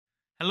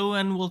Hello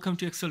and welcome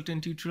to Excel 10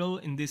 tutorial.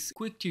 In this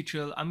quick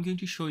tutorial, I'm going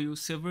to show you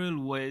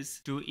several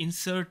ways to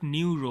insert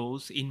new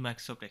rows in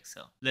Microsoft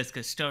Excel. Let's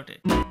get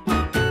started.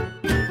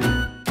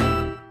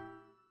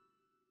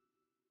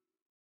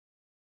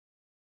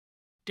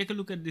 Take a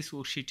look at this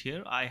worksheet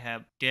here. I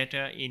have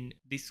data in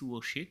this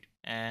worksheet,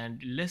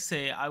 and let's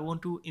say I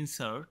want to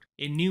insert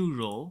a new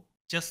row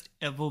just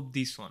above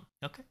this one.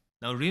 Okay.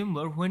 Now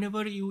remember,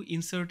 whenever you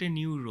insert a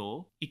new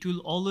row, it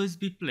will always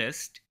be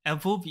placed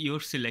above your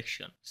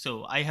selection.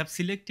 So I have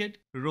selected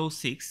row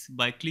 6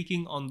 by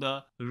clicking on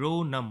the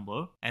row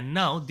number, and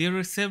now there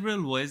are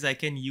several ways I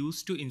can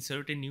use to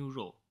insert a new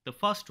row. The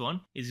first one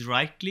is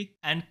right click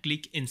and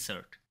click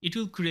insert. It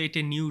will create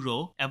a new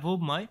row above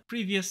my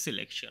previous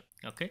selection.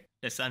 Okay,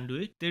 let's undo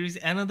it. There is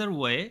another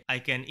way I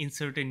can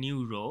insert a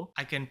new row.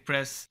 I can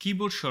press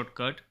keyboard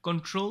shortcut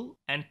Ctrl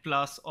and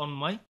plus on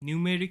my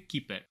numeric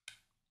keypad.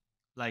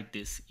 Like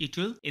this, it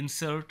will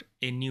insert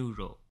a new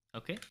row.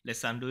 Okay,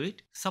 let's undo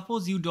it.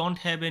 Suppose you don't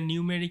have a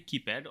numeric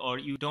keypad or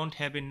you don't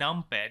have a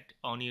numpad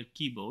on your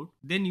keyboard,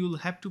 then you'll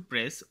have to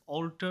press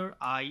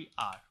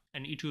Alt-IR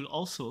and it will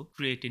also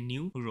create a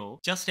new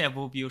row just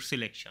above your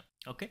selection.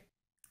 Okay,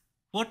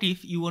 what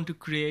if you want to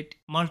create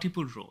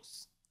multiple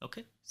rows?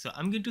 Okay, so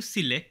I'm going to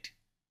select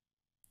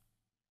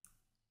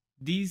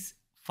these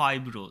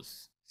 5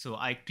 rows. So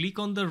I click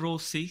on the row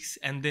 6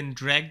 and then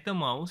drag the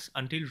mouse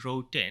until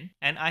row 10,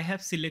 and I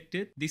have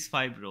selected these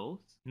 5 rows.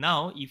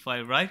 Now if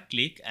I right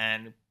click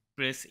and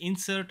press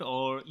insert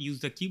or use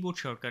the keyboard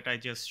shortcut I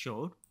just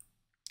showed,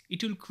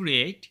 it will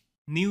create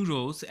new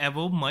rows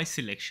above my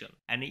selection,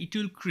 and it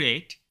will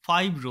create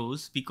 5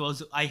 rows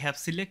because I have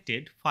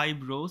selected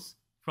 5 rows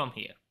from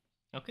here.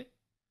 Okay.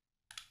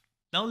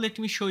 Now let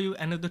me show you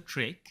another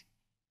trick.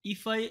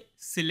 If I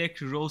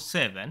select row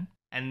 7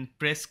 and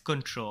press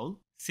Ctrl,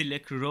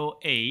 select row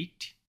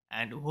 8,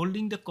 and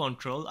holding the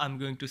Ctrl, I'm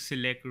going to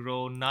select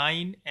row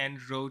 9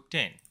 and row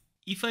 10.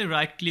 If I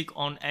right click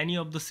on any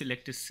of the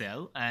selected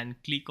cell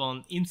and click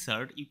on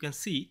insert, you can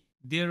see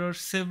there are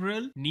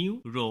several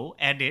new rows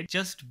added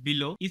just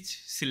below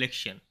each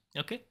selection.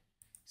 Okay,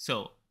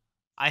 so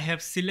I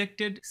have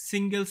selected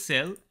single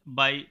cell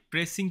by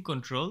pressing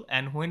Ctrl,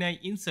 and when I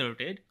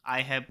inserted,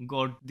 I have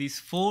got these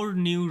 4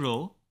 new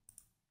rows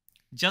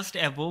just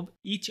above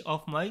each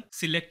of my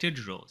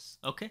selected rows.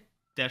 Okay,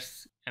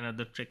 that's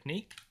another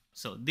technique.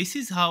 So this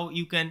is how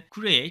you can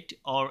create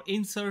or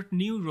insert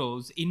new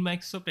rows in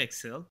Microsoft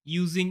Excel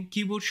using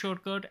keyboard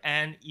shortcut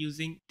and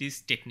using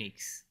these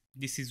techniques.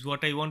 This is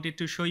what I wanted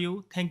to show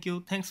you. Thank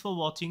you. Thanks for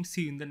watching.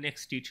 See you in the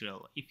next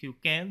tutorial. If you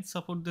can,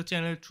 support the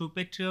channel through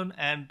Patreon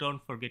and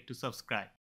don't forget to subscribe.